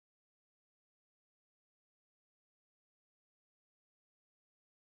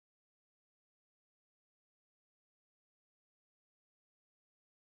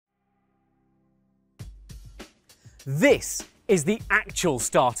This is the actual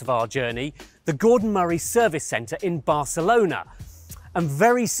start of our journey, the Gordon Murray Service Centre in Barcelona. And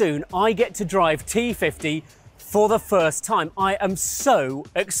very soon I get to drive T50 for the first time. I am so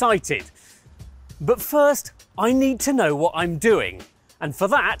excited. But first, I need to know what I'm doing. And for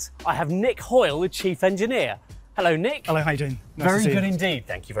that, I have Nick Hoyle, the Chief Engineer. Hello, Nick. Hello, how are you doing? Nice very to see good you. indeed.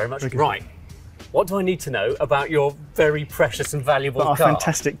 Thank you very much. Right. What do I need to know about your very precious and valuable Our car?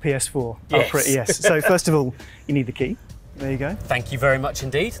 fantastic PS4. Yes. Yes. So first of all, you need the key. There you go. Thank you very much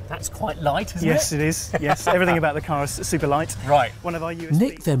indeed. That's quite light, isn't it? Yes, it is. Yes, everything about the car is super light. Right. One of our USB.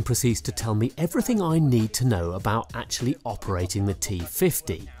 Nick then proceeds to tell me everything I need to know about actually operating the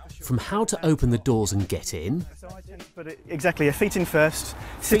T50. From how to open the doors and get in. So I tend to put it exactly your feet in first,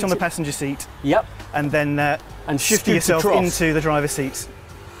 sit on the passenger seat. Yep. And then shift yourself into the driver's seat,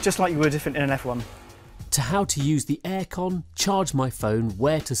 just like you would if in an F1. To how to use the aircon, charge my phone,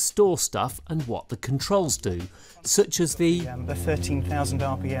 where to store stuff and what the controls do, such as the 13,000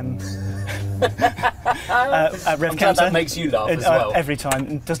 RPM rev counter. counter. That makes you laugh as well. Every time,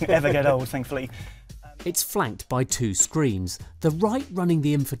 and doesn't ever get old, thankfully. It's flanked by two screens, the right running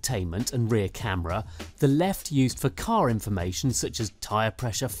the infotainment and rear camera, the left used for car information such as tyre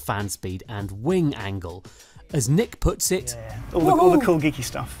pressure, fan speed and wing angle. As Nick puts it, all the cool geeky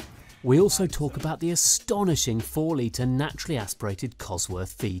stuff. We also talk about the astonishing 4-litre naturally aspirated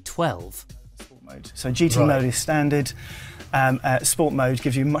Cosworth V12. Sport mode. So GT mode is standard. Sport mode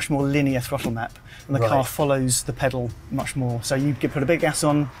gives you a much more linear throttle map, and the car follows the pedal much more. So you put a big gas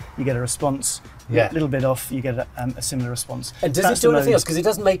on, you get a response. A little bit off, you get a similar response. And does it do anything else? Because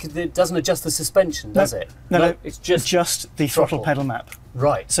it doesn't adjust the suspension, does it? No, it's just the throttle pedal map.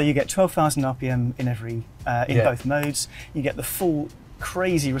 Right. So you get 12,000 RPM in every both modes. You get the full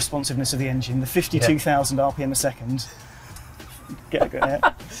crazy responsiveness of the engine, the 52,000 RPM a second. Get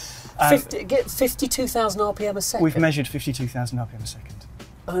 52,000 RPM a second? We've measured 52,000 RPM a second.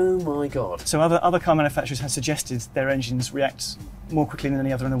 Oh my God. So other car manufacturers have suggested their engines react more quickly than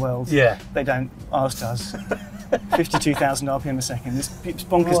any other in the world. Yeah. They don't, ours does. 52,000 RPM a second. It's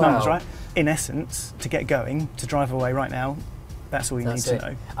bonkers numbers, right? In essence, to get going, to drive away right now, that's all you need to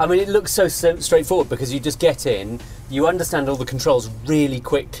know. I mean, it looks so straightforward because you just get in, you understand all the controls really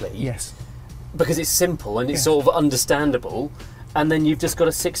quickly. Yes. Because it's simple and it's sort of understandable, and then you've just got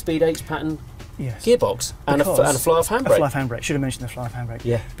a 6-speed H-pattern gearbox and a fly-off handbrake. A fly-off handbrake. Should have mentioned the fly-off handbrake.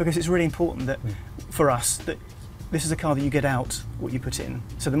 Yeah. Because it's really important that, for us, that this is a car that you get out what you put in.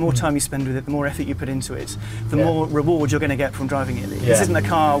 So the more time you spend with it, the more effort you put into it, the more reward you're going to get from driving it. This isn't a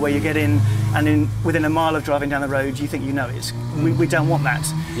car where you get in and within a mile of driving down the road you think you know it. We don't want that.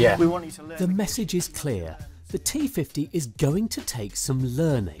 Yeah. We want you to learn. The message is clear. The T50 is going to take some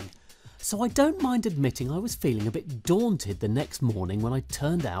learning. So I don't mind admitting I was feeling a bit daunted the next morning when I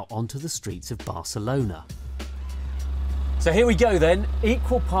turned out onto the streets of Barcelona. So here we go then,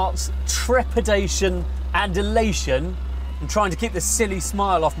 equal parts trepidation and elation. I'm trying to keep the silly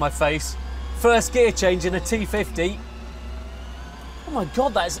smile off my face. First gear change in a T50. Oh my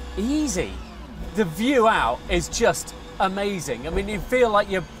God, that's easy. The view out is just amazing. I mean, you feel like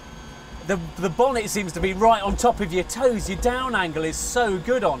the bonnet seems to be right on top of your toes. Your down angle is so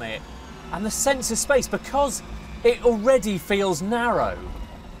good on it. And the sense of space, because it already feels narrow,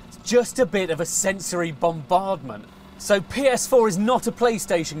 it's just a bit of a sensory bombardment. So PS4 is not a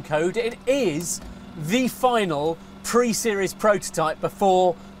PlayStation code, it is the final pre-series prototype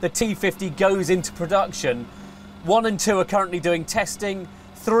before the T50 goes into production. 1 and 2 are currently doing testing,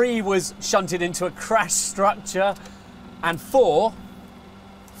 3 was shunted into a crash structure, and 4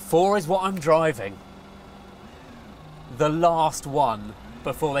 is what I'm driving. The last one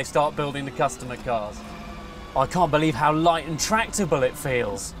before they start building the customer cars. I can't believe how light and tractable it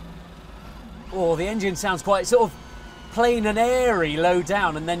feels. Oh, the engine sounds quite sort of plain and airy low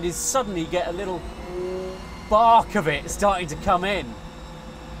down, and then you suddenly get a little bark of it starting to come in.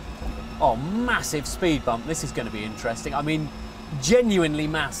 Oh, massive speed bump. This is going to be interesting. I mean, genuinely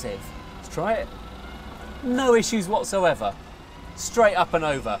massive. Let's try it. No issues whatsoever. Straight up and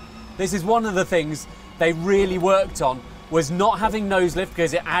over. This is one of the things they really worked on, was not having nose lift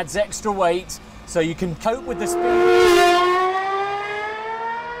because it adds extra weight, so you can cope with the speed.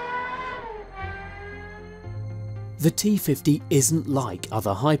 The T50 isn't like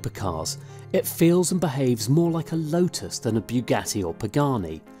other hypercars. It feels and behaves more like a Lotus than a Bugatti or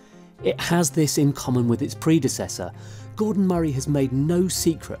Pagani. It has this in common with its predecessor. Gordon Murray has made no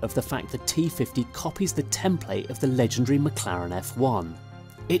secret of the fact the T50 copies the template of the legendary McLaren F1.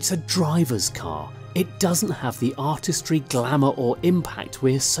 It's a driver's car. It doesn't have the artistry, glamour or impact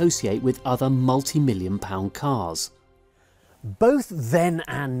we associate with other multi-million-pound cars. Both then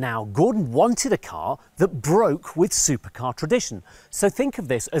and now, Gordon wanted a car that broke with supercar tradition. So think of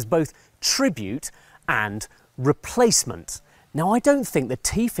this as both tribute and replacement. Now, I don't think the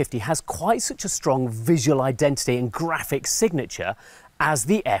T50 has quite such a strong visual identity and graphic signature as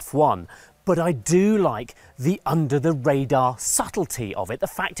the F1, but I do like the under-the-radar subtlety of it, the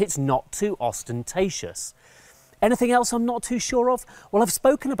fact it's not too ostentatious. Anything else I'm not too sure of? Well, I've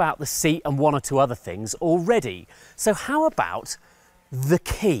spoken about the seat and one or two other things already. So how about the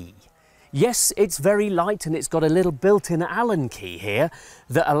key? Yes, it's very light and it's got a little built-in Allen key here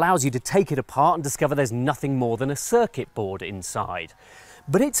that allows you to take it apart and discover there's nothing more than a circuit board inside.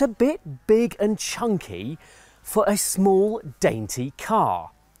 But it's a bit big and chunky for a small, dainty car.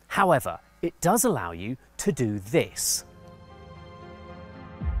 However, it does allow you to do this.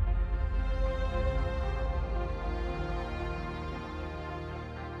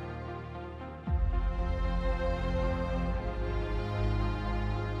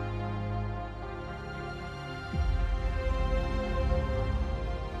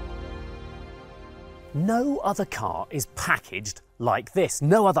 No other car is packaged like this.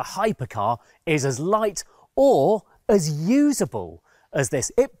 No other hypercar is as light or as usable as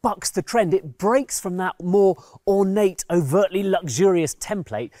this. It bucks the trend. It breaks from that more ornate, overtly luxurious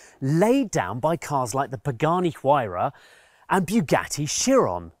template laid down by cars like the Pagani Huayra and Bugatti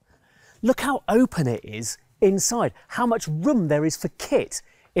Chiron. Look how open it is inside, how much room there is for kit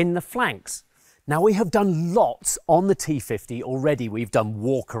in the flanks. Now, we have done lots on the T50 already. We've done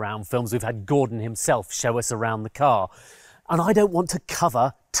walk-around films. We've had Gordon himself show us around the car. And I don't want to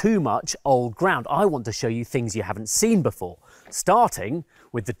cover too much old ground. I want to show you things you haven't seen before, starting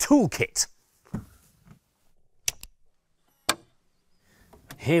with the toolkit.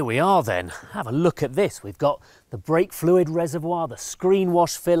 Here we are then. Have a look at this. We've got the brake fluid reservoir, the screen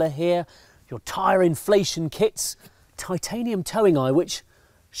wash filler here, your tyre inflation kits, titanium towing eye, which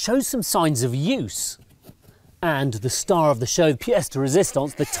shows some signs of use, and the star of the show, the pièce de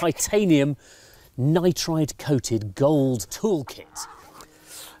résistance, the titanium nitride coated gold toolkit.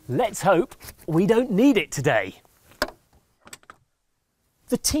 Let's hope we don't need it today.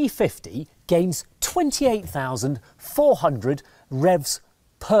 The T50 gains 28,400 revs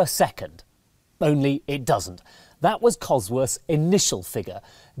per second, only it doesn't. That was Cosworth's initial figure.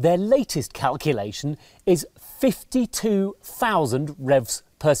 Their latest calculation is 52,000 revs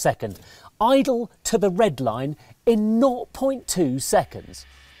per second, idle to the red line in 0.2 seconds.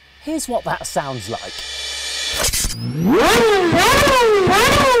 Here's what that sounds like.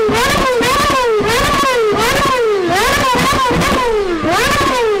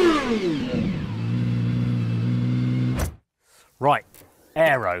 Right,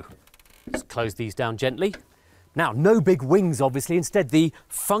 aero. Let's close these down gently. Now, no big wings, obviously, instead the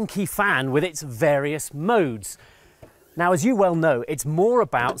funky fan with its various modes. Now, as you well know, it's more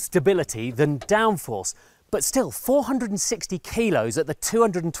about stability than downforce, but still 460 kilos at the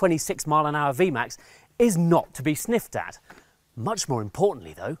 226 mile/hour VMAX is not to be sniffed at. Much more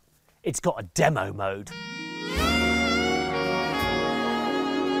importantly though, it's got a demo mode.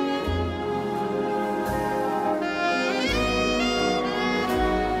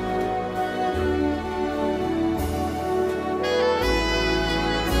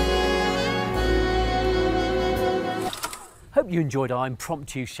 Hope you enjoyed our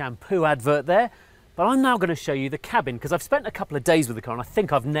impromptu shampoo advert there, but I'm now going to show you the cabin because I've spent a couple of days with the car and I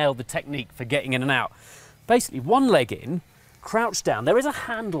think I've nailed the technique for getting in and out. Basically, one leg in, crouch down. There is a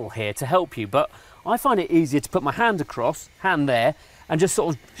handle here to help you, but I find it easier to put my hand across, hand there, and just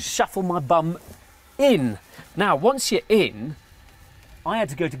sort of shuffle my bum in. Now, once you're in, I had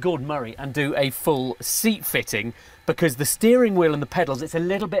to go to Gordon Murray and do a full seat fitting because the steering wheel and the pedals, it's a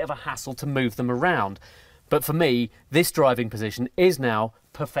little bit of a hassle to move them around. But for me, this driving position is now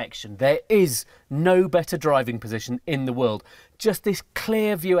perfection. There is no better driving position in the world. Just this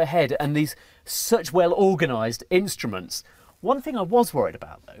clear view ahead and these such well-organised instruments. One thing I was worried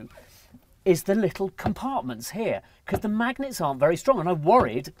about, though, is the little compartments here, because the magnets aren't very strong, and I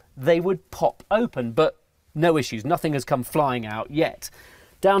worried they would pop open, but no issues. Nothing has come flying out yet.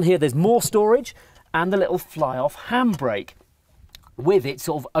 Down here, there's more storage and the little fly-off handbrake. With its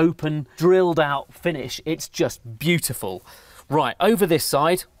sort of open, drilled out finish, it's just beautiful. Right, over this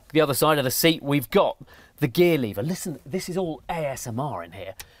side, the other side of the seat, we've got the gear lever. Listen, this is all ASMR in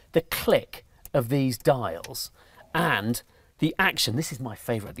here. The click of these dials and the action, this is my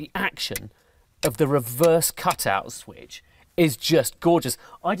favourite, the action of the reverse cutout switch is just gorgeous.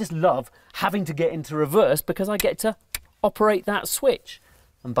 I just love having to get into reverse because I get to operate that switch.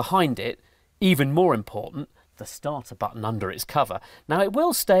 And behind it, even more important, the starter button under its cover. Now, it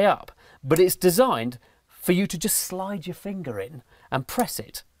will stay up, but it's designed for you to just slide your finger in and press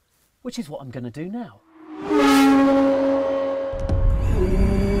it, which is what I'm going to do now.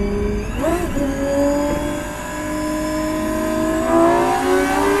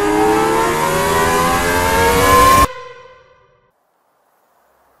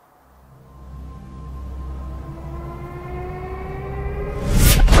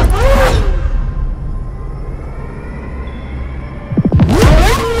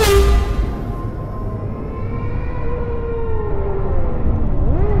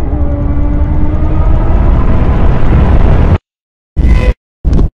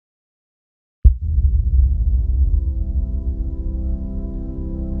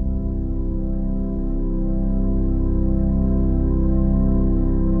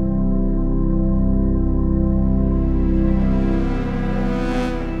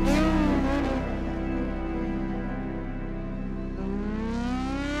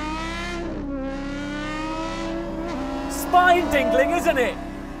 Spine-dingling, isn't it?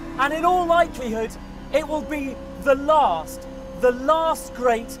 And in all likelihood, it will be the last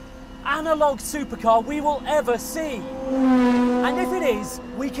great analogue supercar we will ever see. And if it is,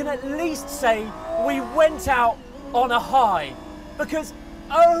 we can at least say we went out on a high. Because,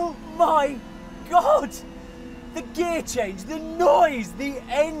 oh my God, the gear change, the noise, the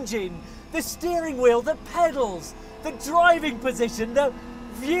engine, the steering wheel, the pedals, the driving position, the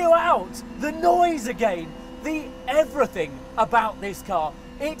view out, the noise again, the everything about this car.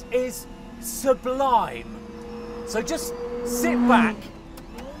 It is sublime. So just sit back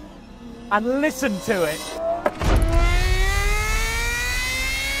and listen to it.